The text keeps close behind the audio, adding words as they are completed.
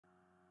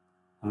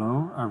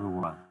Hello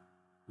everyone.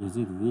 In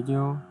this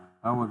video,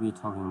 I will be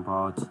talking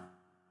about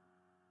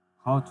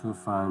how to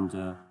find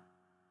the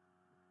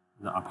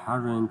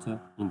apparent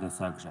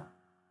intersection.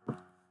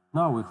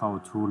 Now we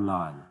have two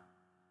lines.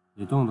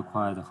 They don't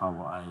quite have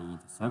an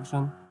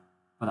intersection,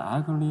 but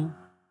actually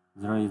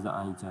there is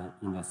an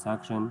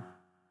intersection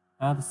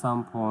at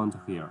some point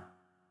here.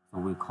 So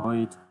we call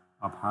it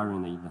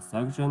apparent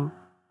intersection.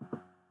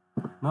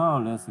 Now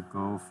let's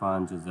go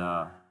find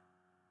the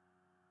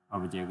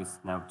object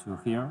snap to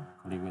here,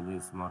 click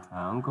this small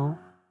triangle.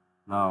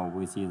 Now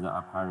we see the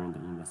apparent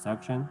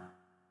intersection.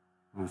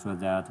 Make sure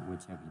that we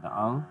check it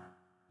on.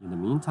 In the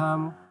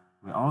meantime,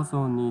 we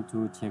also need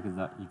to check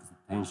the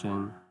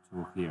extension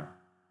to here.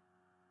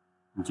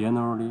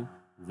 Generally,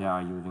 they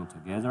are using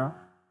together.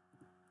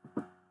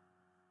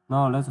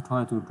 Now let's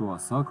try to draw a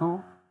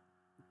circle.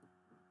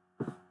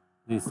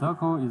 This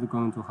circle is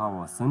going to have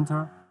a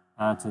center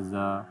at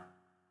the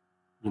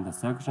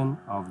intersection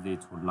of the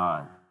two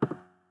lines.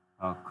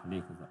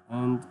 Click the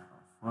end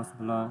of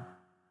first line,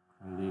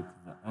 click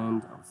the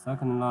end of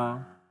second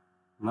line.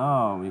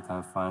 Now we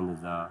can find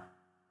the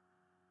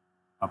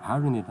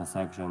apparent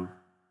intersection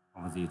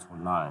of the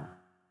two lines.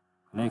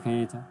 Click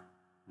it.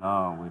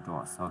 Now we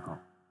draw a circle.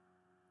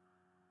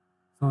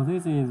 So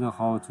this is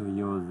how to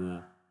use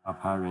the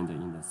apparent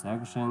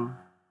intersection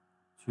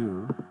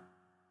tool.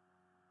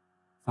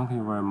 Thank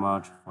you very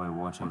much for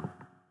watching.